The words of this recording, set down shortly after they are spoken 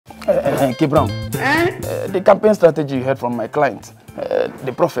Brown, the campaign strategy you heard from my client,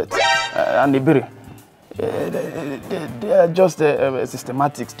 the Prophet and the Biri, they are just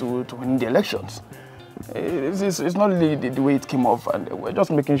systematics to win the elections. It's not really the way it came off, and we're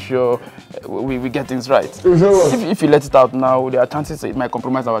just making sure we get things right. If you let it out now, there are chances it might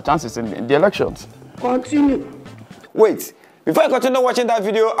compromise our chances in the elections. Continue. Wait, before I continue watching that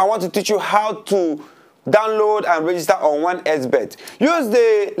video, I want to teach you how to download and register on 1xBet. Use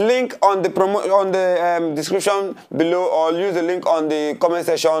the link on the description below, or use the link on the comment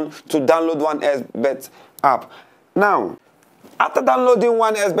section to download 1xBet app. Now, after downloading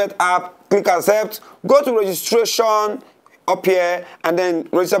 1xBet app, click accept, go to registration up here, and then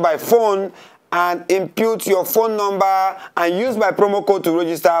register by phone and input your phone number and use my promo code to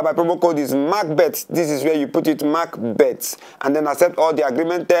register. My promo code is MarkBet. This is where you put it, MarkBet, and then accept all the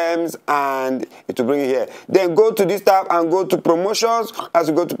agreement terms and it will bring you here. Then go to this tab and go to promotions. As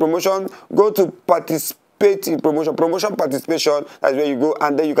you go to promotion, go to participate in promotion participation. That's where you go,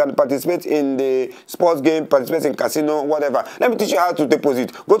 and then you can participate in the sports game, participate in casino, whatever. Let me teach you how to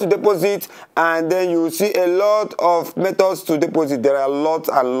deposit. Go to deposit, and then you will see a lot of methods to deposit. There are lots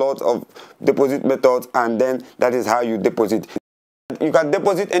and lots of deposit methods, and then that is how you deposit. You can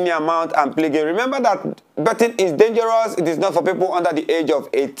deposit any amount and play game. Remember that betting is dangerous. It is not for people under the age of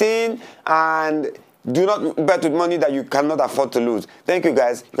 18, and do not bet with money that you cannot afford to lose. Thank you,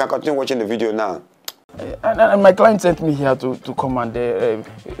 guys. You can continue watching the video now. And my client sent me here to come and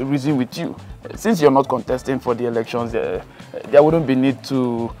reason with you. Since you're not contesting for the elections, there wouldn't be need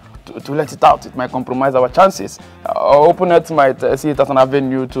to let it out. It might compromise our chances. Our opponents might see it as an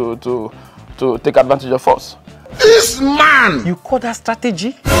avenue to take advantage of us. This man! You call that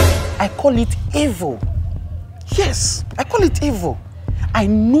strategy? I call it evil. Yes, I call it evil. I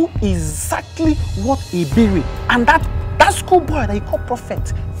know exactly what a berry and that schoolboy that you call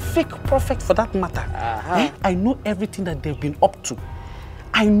prophet, fake prophet for that matter. I know everything that they've been up to.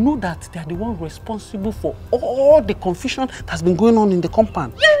 I know that they are the one responsible for all the confusion that's been going on in the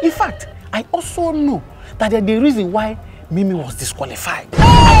compound. In fact, I also know that they're the reason why Mimi was disqualified.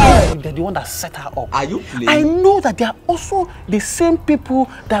 They're the one that set her up. Are you playing? I know that they are also the same people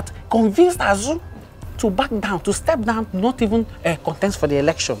that convinced Azu to back down, to step down, not even contest for the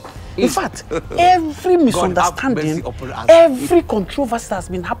election. In fact, every misunderstanding, every controversy that's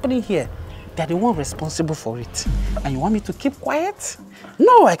been happening here, they're the one responsible for it. And you want me to keep quiet?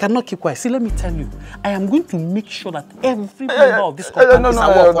 No, I cannot keep quiet. See, let me tell you, I am going to make sure that every member of this compound is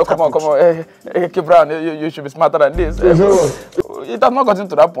aware of what happened. Come on. Brown, you should be smarter than this. It has not gotten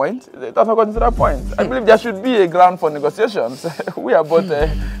to that point. It has not gotten to that point. I believe there should be a ground for negotiations. We are both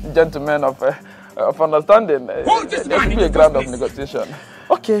gentlemen of understanding. There should be a ground of negotiation.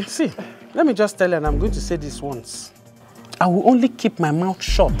 Okay, see, let me just tell you, and I'm going to say this once. I will only keep my mouth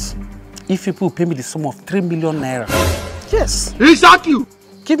shut if people pay me the sum of 3 million naira. Yes. He shot you.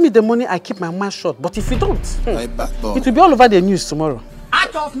 Give me the money, I keep my mouth shut. But if you don't, it will be all over the news tomorrow.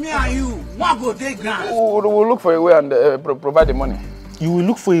 Out of me and you, what go take ground? We'll look for a way and provide the money. You will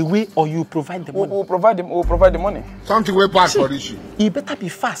look for a way, or you provide the money? We'll provide the money. Something way back for this. You better be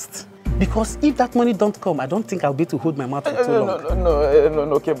fast. Because if that money don't come, I don't think I'll be able to hold my mouth for too long. No,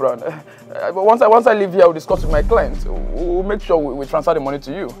 okay, Brown. Once I leave here, I'll discuss with my clients. We'll make sure we transfer the money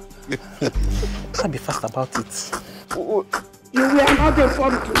to you. I'll be fast about it. You were not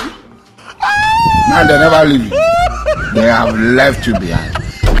informed to me. Man, they never leave you. They have left you behind.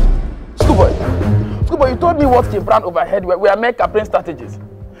 Schoolboy, you told me what came Brown overhead were mere campaign strategies.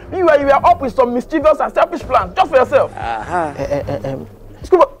 You were up with some mischievous and selfish plans just for yourself.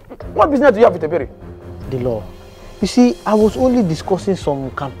 Schoolboy, what business do you have with Ebere? The law. You see, I was only discussing some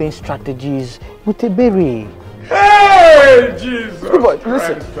campaign strategies with Ebere. Hey, Jesus! Schoolboy,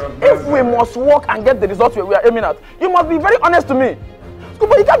 listen. If we must work and get the results we are aiming at, you must be very honest to me.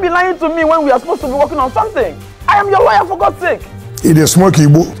 Schoolboy, you can't be lying to me when we are supposed to be working on something. I am your lawyer, for God's sake. It is smoky,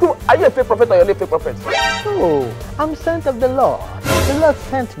 boo. Are you a fake prophet or you're a fake prophet? No, I'm sent of the Lord. The Lord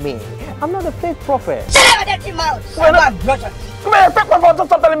sent me. I'm not a fake prophet. You're a fake prophet.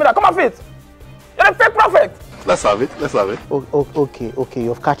 Stop telling me that. Come on, feet. You're a fake prophet. Let's have it. Okay,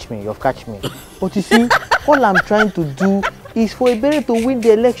 you've catch me. But you see, all I'm trying to do is for Ebere to win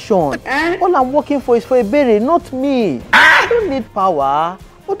the election. All I'm working for is for Ebere, not me. I don't need power.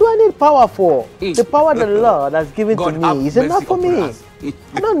 What do I need power for? The power the Lord has given to me is enough for me. I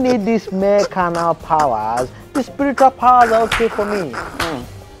don't need these mere carnal powers. The spiritual powers are okay for me.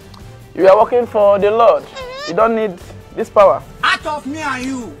 You are working for the Lord. You don't need this power. Out of me and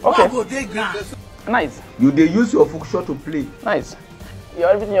you, okay. What go take ground? Nice. You they use your function to play. Nice.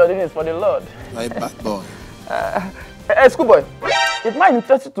 Everything you're doing is for the Lord. My bad boy. Schoolboy. It might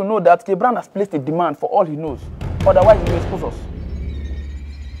interest you to know that Kebran has placed a demand for all he knows. Otherwise, he will expose us.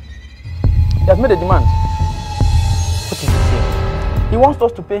 He has made a demand. What is he saying? He wants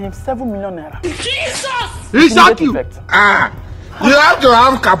us to pay him 7 million naira. Jesus! He shot you. Effect. You have to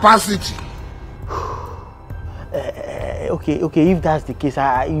have capacity. Okay. If that's the case,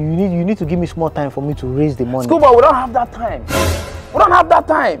 you need to give me small time for me to raise the money. Scuba, we don't have that time. We don't have that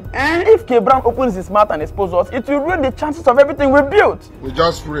time. If Kebran opens his mouth and exposes us, it will ruin the chances of everything we built. We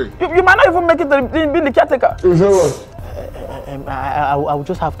just pray. You might not even make it to being the caretaker. I will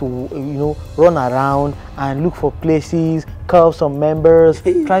just have to, run around and look for places, curve some members,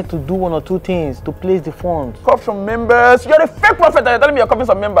 try to do 1 or 2 things to place the funds. Curve some members. You're a fake prophet and you're telling me you're covering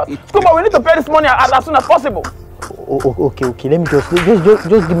some members. Scuba, we need to pay this money as soon as possible. Okay. Let me just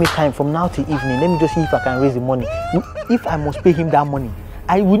give me time from now till evening. Let me just see if I can raise the money. If I must pay him that money,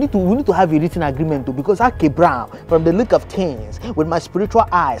 we need to have a written agreement too, because Kebran, from the look of things, with my spiritual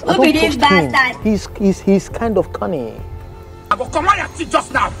eyes, I don't trust him. He's kind of cunning. I go come on your seat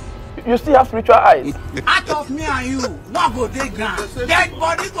just now. You still have spiritual eyes. Out of me and you, what go they ground? Dead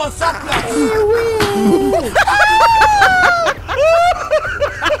body go surplus.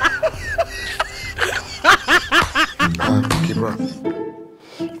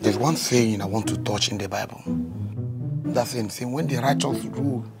 Kebran, there's one saying I want to touch in the Bible. That saying, when the righteous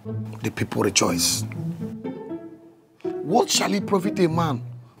rule, the people rejoice. What shall it profit a man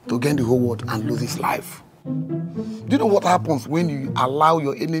to gain the whole world and lose his life? Do you know what happens when you allow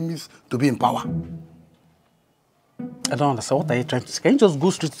your enemies to be in power? I don't understand. What are you trying to say? Can you just go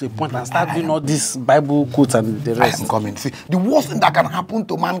straight to the point and start doing all these Bible quotes and the rest? I am coming. See, the worst thing that can happen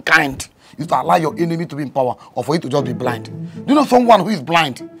to mankind is to allow your enemy to be in power or for you to just be blind. Do you know someone who is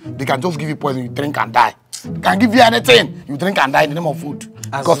blind? They can just give you poison, you drink and die. They can give you anything, you drink and die in the name of food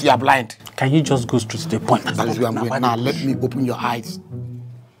because you are blind. Can you just go straight to the point? That is where I'm going. Now, let me open your eyes.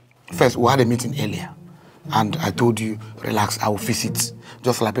 First, we had a meeting earlier. And I told you, relax, I will fix it.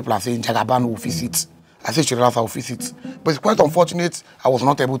 Just like people are saying, Jagaban will fix it. I said, relax, I will fix it. But it's quite unfortunate, I was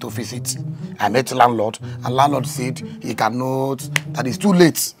not able to fix it. I met the landlord, and landlord said he cannot, that it's too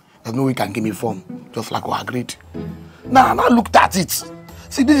late. There's no way he can give me form, just like we agreed. Now I looked at it.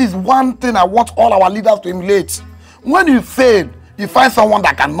 See, this is one thing I want all our leaders to emulate. When you fail, you find someone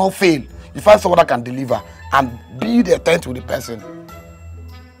that cannot fail. You find someone that can deliver, and be the attentive with the person.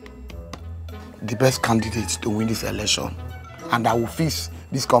 The best candidate to win this election and I will fix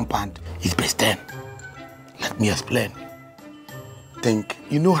this compound is best 10. Let me explain. Think,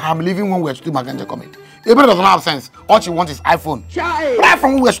 you know how I'm living when we're shooting Markangeltv comedy. Everybody doesn't have sense. All she wants is iPhone. Right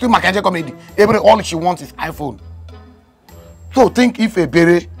from when we're shooting Markangeltv comedy, all she wants is iPhone. So think if a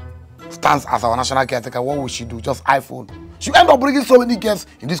Bere stands as our national caretaker, what will she do? Just iPhone. She end up bringing so many girls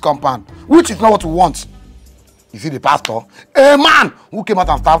in this compound, which is not what we want. You see the pastor, a man who came out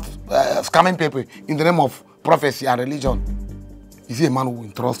and started scamming people in the name of prophecy and religion. Is he a man who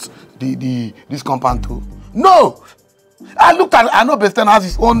will trust this compound too? No! I know Besten has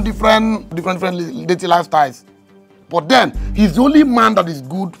his own different dating lifestyles. But then, he's the only man that is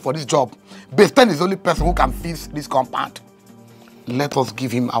good for this job. Besten is the only person who can fix this compound. Let us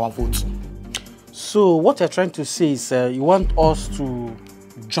give him our vote. So what you're trying to say is you want us to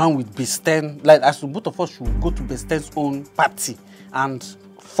join with Besten, like as both of us should go to Besten's own party and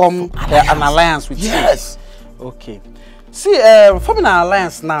form an alliance with him. Yes. Okay. See, forming an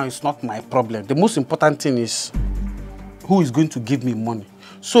alliance now is not my problem. The most important thing is who is going to give me money.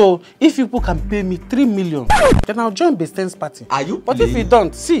 So if people can pay me 3 million, then I'll join Besten's party. Are you? But if you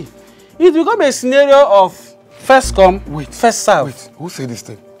don't, see, it will become a scenario of first come, first serve. Wait, who said this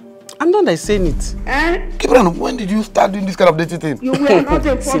thing? I'm not like saying it. Kebran, when did you start doing this kind of dating thing? You were not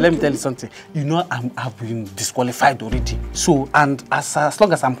a See, let me tell you something. You know, I've been disqualified already. So, and as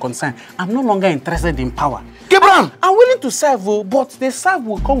long as I'm concerned, I'm no longer interested in power. Kebran! I'm willing to serve, but the serve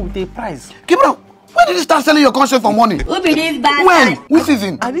will come with a price. Kebran, when did you start selling your conscience for money? Who believes that? When? Which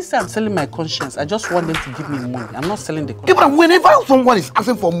season? I didn't say I'm selling my conscience. I just want them to give me money. I'm not selling the conscience. Kebran, whenever someone is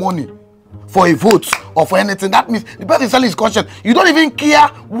asking for money, for a vote or for anything, that means the person selling his conscience. You don't even care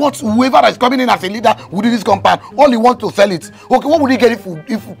what whoever is coming in as a leader would do this compound. All you want to sell it. Okay, what would he get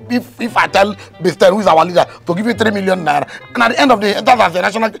if I tell Besten, who is our leader, to give you 3 million naira? And at the end of the day,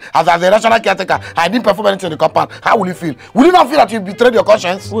 as a national caretaker, I didn't perform anything in the compound. How will you feel? Will you not feel that you betrayed your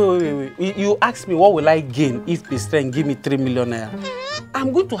conscience? Wait. You asked me what will I gain if Besten give me 3 million naira.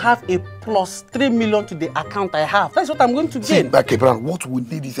 I'm going to have a plus 3 million to the account I have. That's what I'm going to gain. But Kebran, what we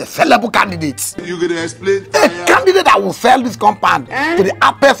need is a sellable candidate. You gonna explain? A candidate that will sell this compound to the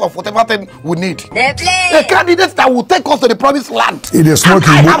apex of whatever thing we need. A candidate that will take us to the promised land. It is not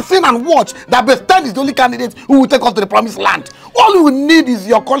I have seen and watched that Bestan is the only candidate who will take us to the promised land. All you will need is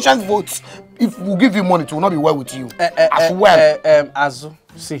your conscience votes. If we give you money, it will not be well with you. As well. Azu,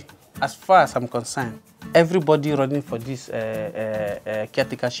 see, as far as I'm concerned, everybody running for this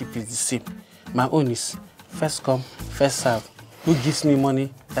caretakership is the same. My own is first come, first serve. Who gives me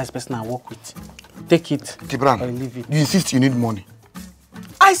money, that's the person I work with. Take it Gibran, or leave it. you insist you need money.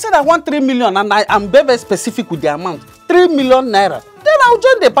 I said I want 3 million and I am very specific with the amount. 3 million naira. Then I'll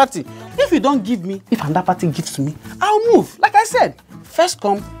join the party. If you don't give me, if another party gives to me, I'll move. Like I said, first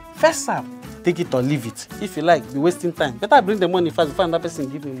come, first serve. Take it or leave it. If you like, be wasting time. Better I bring the money first before another person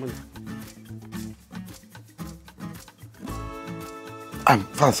give me money.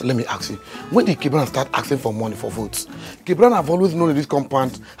 Fans, let me ask you. When did Gibran start asking for money for votes? Gibran have always known in this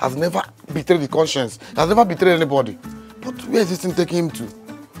compound, has never betrayed the conscience, has never betrayed anybody. But where is this thing taking him to?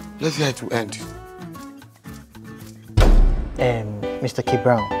 Let's see how it will end. Mr.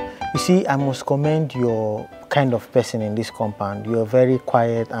 Gibran, you see, I must commend your kind of person in this compound. You are very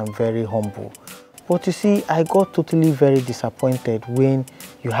quiet and very humble. But you see, I got totally very disappointed when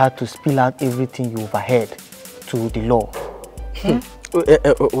you had to spill out everything you overheard to the law. Wait.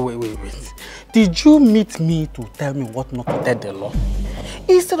 Did you meet me to tell me what not to tell the law?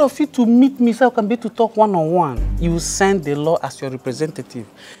 Instead of you to meet me so I can be to talk one-on-one, you send the law as your representative.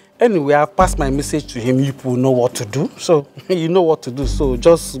 Anyway, I've passed my message to him. You people know what to do. So, you know what to do. So,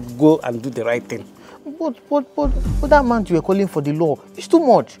 just go and do the right thing. But that man you are calling for the law, it's too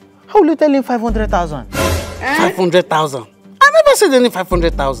much. How will you tell him 500,000? 500,000? I never said any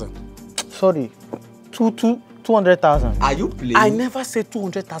 500,000. Sorry, 200,000. Are you playing? I never said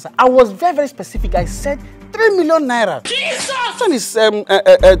 200,000. I was very, very specific. I said 3 million naira. Jesus! This one is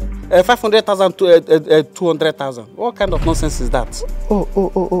 500,000 to 200,000. What kind of nonsense is that?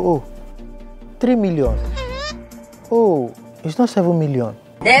 Oh. 3 million. Oh, it's not 7 million.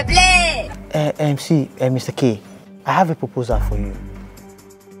 They play! MC, Mr. K, I have a proposal for you.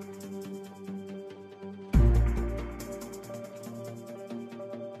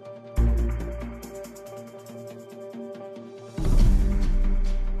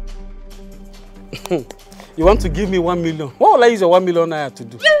 You want to give me 1 million? What will I use your 1 million naira to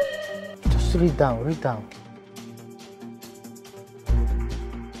do? Just read down.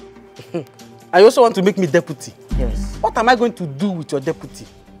 I also want to make me deputy. Yes. What am I going to do with your deputy?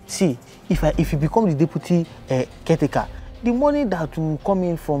 See, if you become the deputy caretaker, the money that will come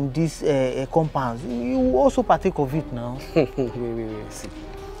in from this compounds, you will also partake of it now. Wait. See.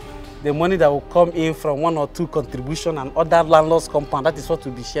 The money that will come in from 1 or 2 contribution and other landlords compound, that is what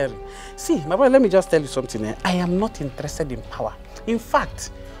we'll be sharing. See, my brother, let me just tell you something. I am not interested in power. In fact,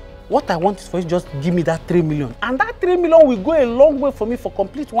 what I want is for you to just give me that 3 million. And that 3 million will go a long way for me for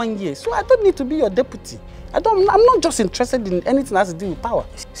complete 1 year. So I don't need to be your deputy. I'm not just interested in anything that has to do with power.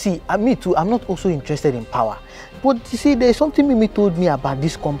 See, me too, I'm not also interested in power. But you see, there's something Mimi told me about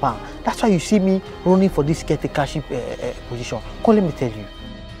this compound. That's why you see me running for this caretakership position. Come, let me tell you.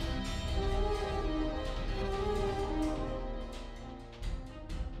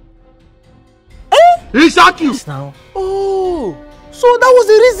 He shot you! Now. Oh, so that was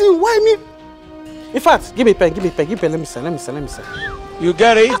the reason why me... In fact, give me a pen, let me sign. You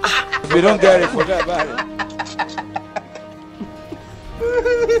get it? If you don't get it, forget about it.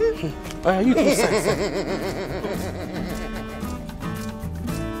 You can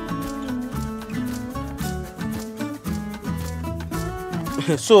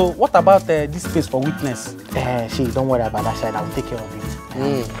sign. So, what about this space for witness? See, don't worry about that side. I will take care of it.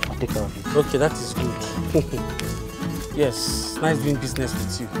 I'll take care of it. Okay, that is good. Yes, nice doing business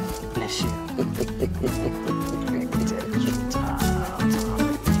with you. Bless you.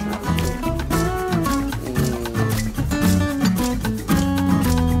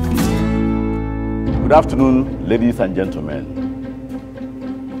 Good afternoon, ladies and gentlemen.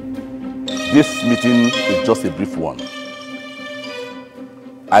 This meeting is just a brief one.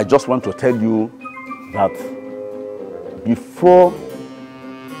 I just want to tell you that before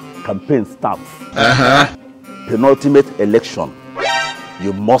campaign starts, penultimate election,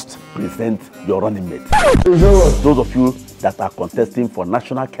 you must present your running mate. Those of you that are contesting for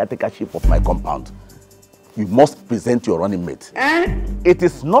national caretakership of my compound, you must present your running mate. It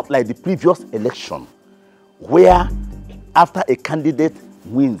is not like the previous election, where after a candidate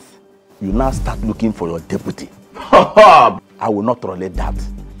wins, you now start looking for your deputy. I will not tolerate that.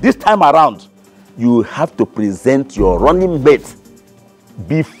 This time around, you have to present your running mate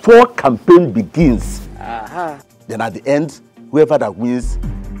before campaign begins. Then at the end, whoever that wins,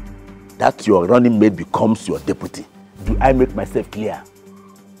 that your running mate becomes your deputy. Do I make myself clear?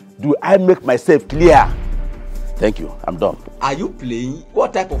 Thank you. I'm done. Are you playing?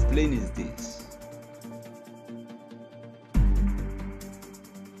 What type of playing is this?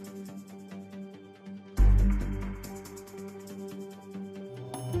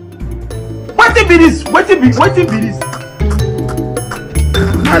 What be this? What be this?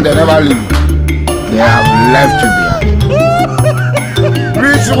 And they never leave. They have left you behind.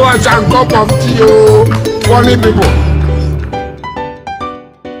 Rich watch and cup of tea, oh, funny people.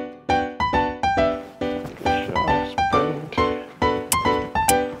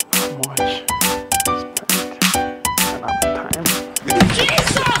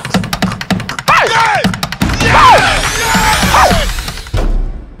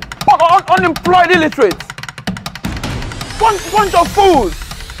 Unemployed illiterates. Bunch of fools.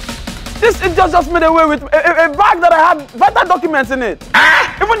 This is just made away with a bag that I had vital documents in it.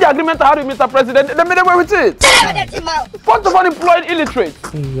 Even the agreement I had with Mr. President, they made away with it. Bunch of unemployed illiterates.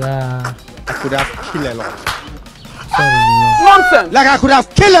 Yeah. I could have killed a lot. Sorry. Nonsense. Like I could have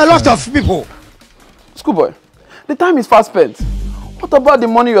killed a lot of people. Schoolboy, the time is fast spent. What about the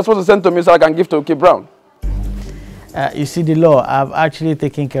money you're supposed to send to me so I can give to OK Brown? You see, the law, I've actually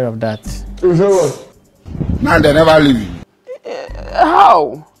taken care of that. Now they never leave.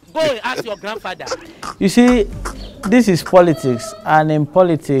 How? Go and ask your grandfather. You see, this is politics, and in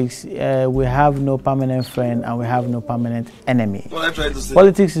politics, we have no permanent friend and we have no permanent enemy. What I'm trying to say.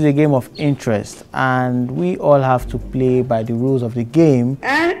 Politics is a game of interest, and we all have to play by the rules of the game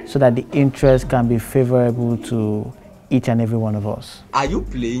so that the interest can be favorable to each and every one of us. Are you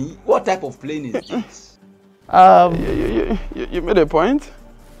playing? What type of playing is this? You made a point.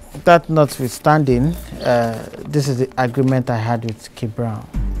 That notwithstanding, this is the agreement I had with K. Brown.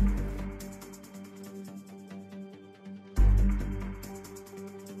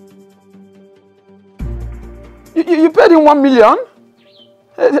 You paid him 1 million?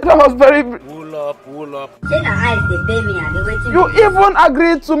 That was very... Pull up. You even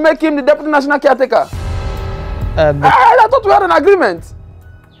agreed to make him the Deputy National Caretaker. I thought we had an agreement.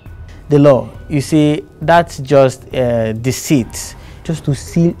 The law, you see, that's just deceit, just to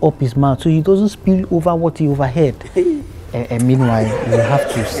seal up his mouth so he doesn't spill over what he overheard. And meanwhile, you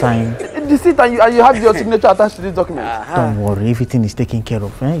have to sign. Deceit, and you have your signature attached to this document. Don't worry, everything is taken care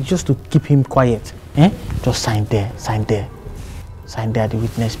of. Just to keep him quiet. Just sign there, sign there. Sign there at the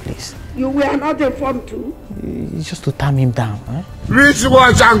witness place. You were not informed too? It's just to calm him down. Rich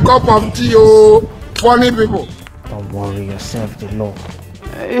watch and cup of tea, oh, funny people. Don't worry yourself, the law.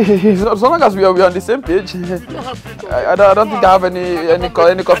 As long as we are on the same page, I don't think I have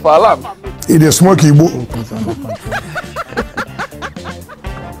any cause for alarm. It is smoky book.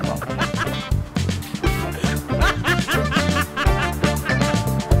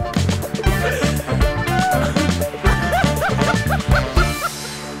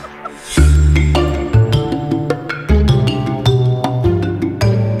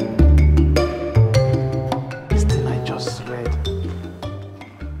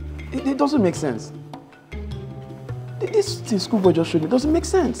 It doesn't make sense. This thing Schoolboy just showed me doesn't make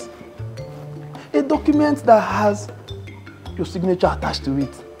sense. A document that has your signature attached to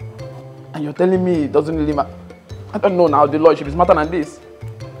it, and you're telling me it doesn't really matter. I don't know now, the law should be smarter than this.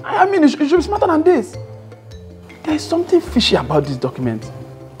 I mean, it should be smarter than this. There is something fishy about this document.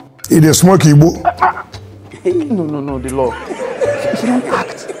 It is smoky book. No, the law. You don't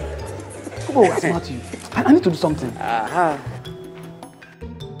act. Schoolboy will smart you. I need to do something.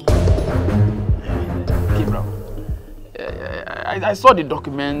 I saw the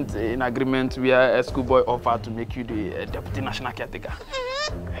document in agreement where Schoolboy offered to make you the Deputy National Caretaker.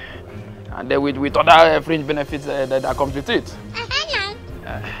 And then with other fringe benefits that comes with it.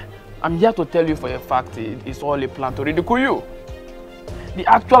 I'm here to tell you for a fact it's all a plan to ridicule you. The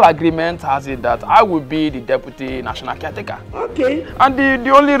actual agreement has it that I will be the Deputy National Caretaker. Okay. And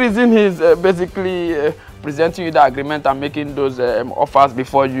the only reason he's basically presenting you the agreement and making those offers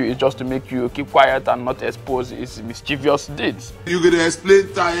before you is just to make you keep quiet and not expose his mischievous deeds. You gonna explain,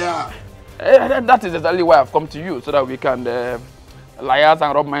 Taya? That is exactly why I've come to you, so that we can liaise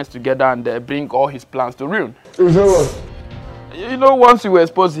and rub minds together and bring all his plans to ruin. You know, once you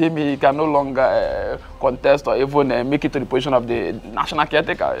expose him, he can no longer contest or even make it to the position of the National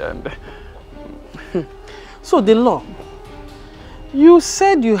Caretaker. So the law, you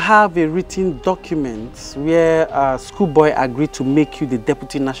said you have a written document where Schoolboy agreed to make you the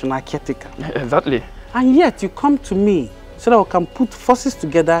Deputy National Caretaker. Exactly. And yet you come to me so that we can put forces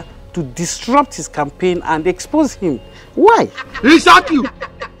together to disrupt his campaign and expose him. Why? He shot you.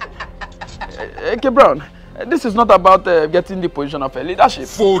 Okay, Brown. This is not about getting the position of a leadership.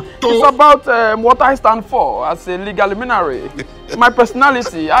 It's about what I stand for as a legal luminary. My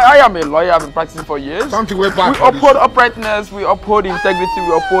personality, I am a lawyer, I've been practicing for years. We uphold uprightness, we uphold integrity,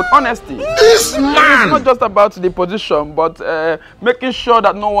 we uphold honesty. This man! It's not just about the position, but making sure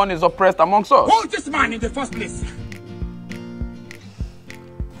that no one is oppressed amongst us. Who is this man in the first place?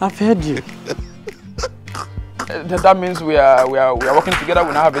 I've heard you. That means we are working together,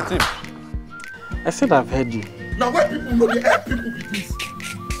 we now have a team. I said I've heard you. Now where people know they help people with this.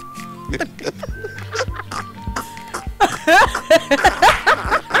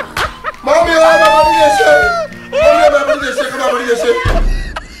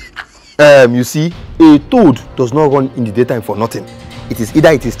 You see, a toad does not run in the daytime for nothing. It is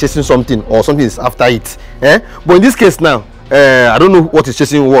either it is chasing something or something is after it. But in this case now, I don't know what is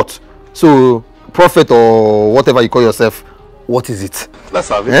chasing what. So, prophet or whatever you call yourself, what is it? Let's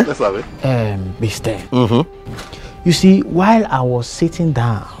have it. Let's have it. Mr. You see, while I was sitting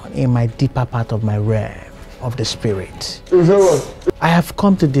down in my deeper part of my realm of the spirit, I have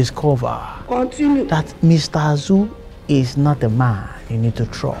come to discover that Mr. Azu is not a man you need to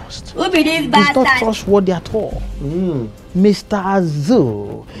trust. He's not trustworthy at all. Mr.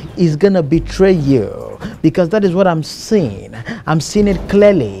 Azu is gonna betray you because that is what I'm seeing. I'm seeing it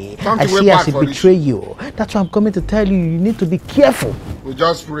clearly. I see as he betray you. That's why I'm coming to tell you, you need to be careful We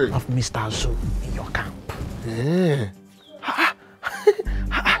just pray. of Mr. Azu in your camp.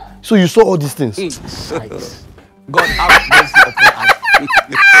 So you saw all these things? Sights. God have mercy upon us.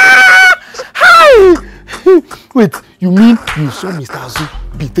 Wait, you mean you saw Mr. Azu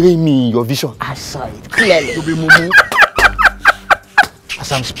betray me in your vision? I saw it clearly.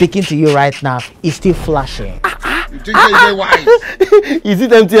 As I'm speaking to you right now, it's still flashing. You think they're wise? Is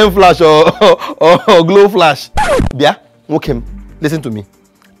it MTN flash or glow flash? Bia, okay, listen to me.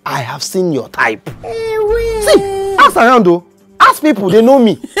 I have seen your type. See, ask around though. Ask people, they know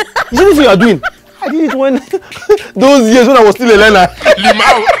me. You see this what you are doing? I did it when those years when I was still a learner.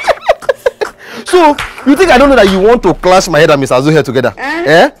 So, you think I don't know that you want to clash my head and Mr. Azu here together?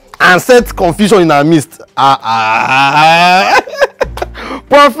 And set confusion in our midst?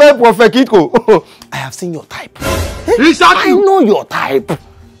 Prophet Kitko. I have seen your type. I know your type.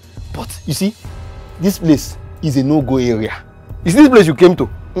 But, you see, this place is a no-go area. You see this place you came to?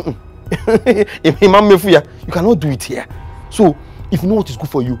 You cannot do it here. So, if you know what is good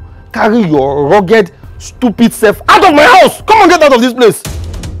for you, carry your rugged, stupid self out of my house. Come on, get out of this place.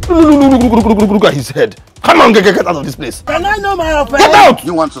 Look at his head. Come on, get out of this place. Can I know my offense? Get out!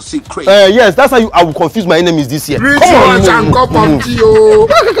 You want to see crazy? Yes, that's how I will confuse my enemies this year. Rich Come on, ones and cup of tea, oh.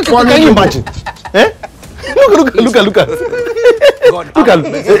 Can you imagine? Look at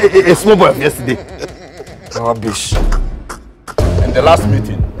a small boy of yesterday. Rubbish. In the last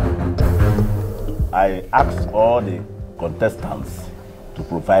meeting, I asked all the contestants to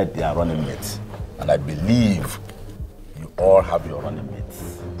provide their running mates, and I believe you all have your running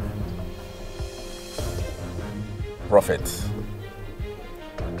mates. Prophet,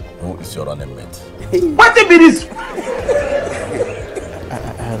 who is your running mate? What the this?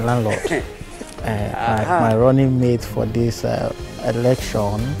 Landlord, my running mate for this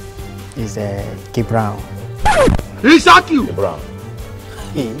election is K. Brown. He shot you. Brown.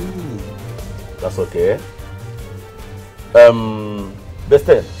 That's okay.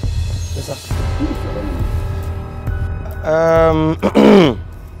 Beste. Yes, sir.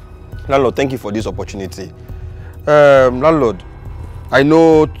 Landlord, thank you for this opportunity. Landlord, I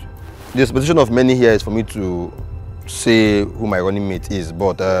know the expectation of many here is for me to say who my running mate is,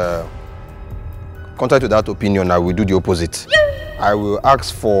 but contrary to that opinion, I will do the opposite. I will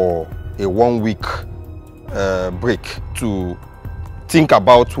ask for a 1 week break to think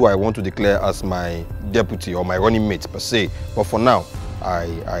about who I want to declare as my deputy or my running mate per se. But for now, I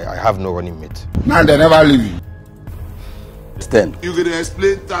have no running mate. Now they never leave you. Besten. You can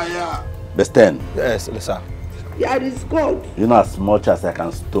explain tire. Besten. Yes, sir. Yeah, it's good. You know, as much as I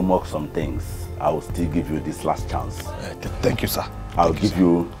can stomach some things, I will still give you this last chance. Thank you, sir. I'll give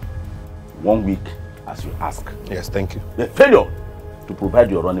you 1 week as you ask. Yes, thank you. The failure to provide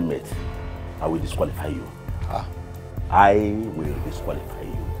your running mate, I will disqualify you. I will disqualify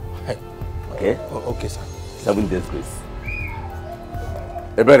you. Hey. Okay? Okay, sir. 7 days grace.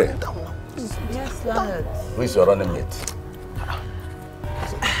 Ebere. Yes, Lord. Who is your running mate?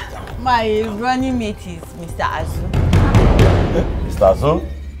 My running mate is Mr. Azu. Mr. Azu?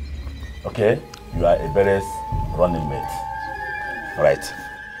 Okay, you are Ebere's running mate. Alright.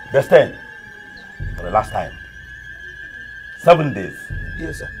 Besten, for the last time. 7 days.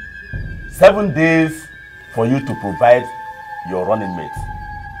 Yes, sir. 7 days for you to provide your running mate.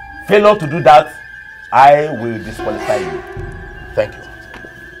 Failure to do that, I will disqualify you. Thank you.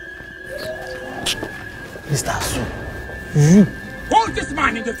 Mr. Asu, you. Who is this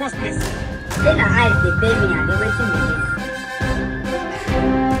man in the first place? Then I hide the baby and the waiting with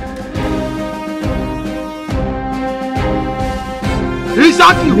He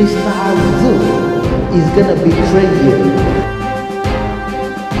shot you! Mr. Azu is gonna betray you.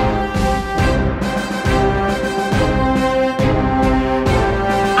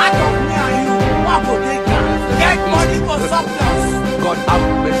 Out of me and you, what go take ground? Get money for surplus! God have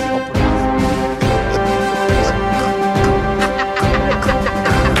mercy upon us.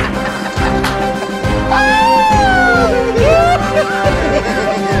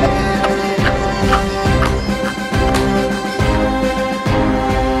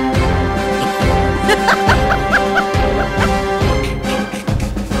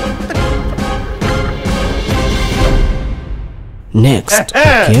 Next,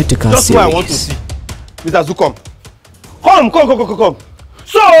 Caretaker Just series. what I want to see. Mr. Azu, come. Come.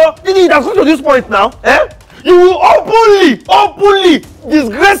 So, it has come to this point now, eh? You will openly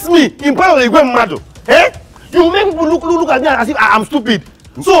disgrace me in front of the Igwe Mado, eh? You will make people look at me as if I'm stupid.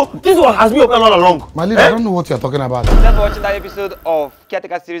 So, this one has been open all along. My leader, I don't know what you're talking about. Thanks for watching that episode of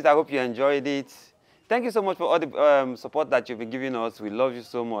Caretaker series. I hope you enjoyed it. Thank you so much for all the support that you've been giving us. We love you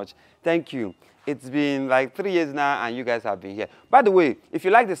so much. Thank you. It's been like 3 years now and you guys have been here. By the way, if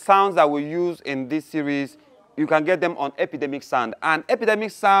you like the sounds that we use in this series, you can get them on Epidemic Sound. And Epidemic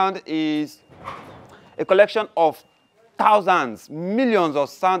Sound is a collection of thousands, millions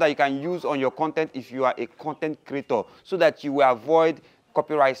of sound that you can use on your content if you are a content creator, so that you will avoid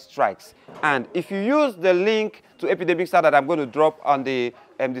copyright strikes. And if you use the link to Epidemic Sound that I'm going to drop on the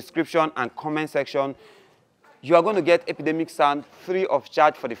description and comment section, you are going to get Epidemic Sound free of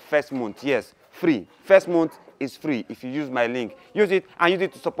charge for the first month. Yes, free. First month is free if you use my link. Use it and use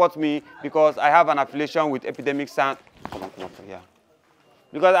it to support me, because I have an affiliation with Epidemic Sound. Come on here.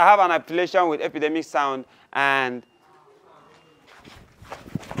 Because I have an affiliation with Epidemic Sound, and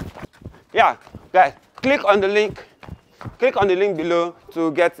yeah, guys, click on the link. Click on the link below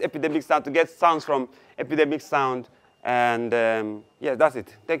to get Epidemic Sound, to get sounds from Epidemic Sound. And yeah, that's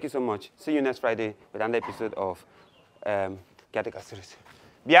it. Thank you so much. See you next Friday with another episode of Caretaker series.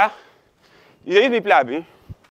 Yeah? You need me play, Abi?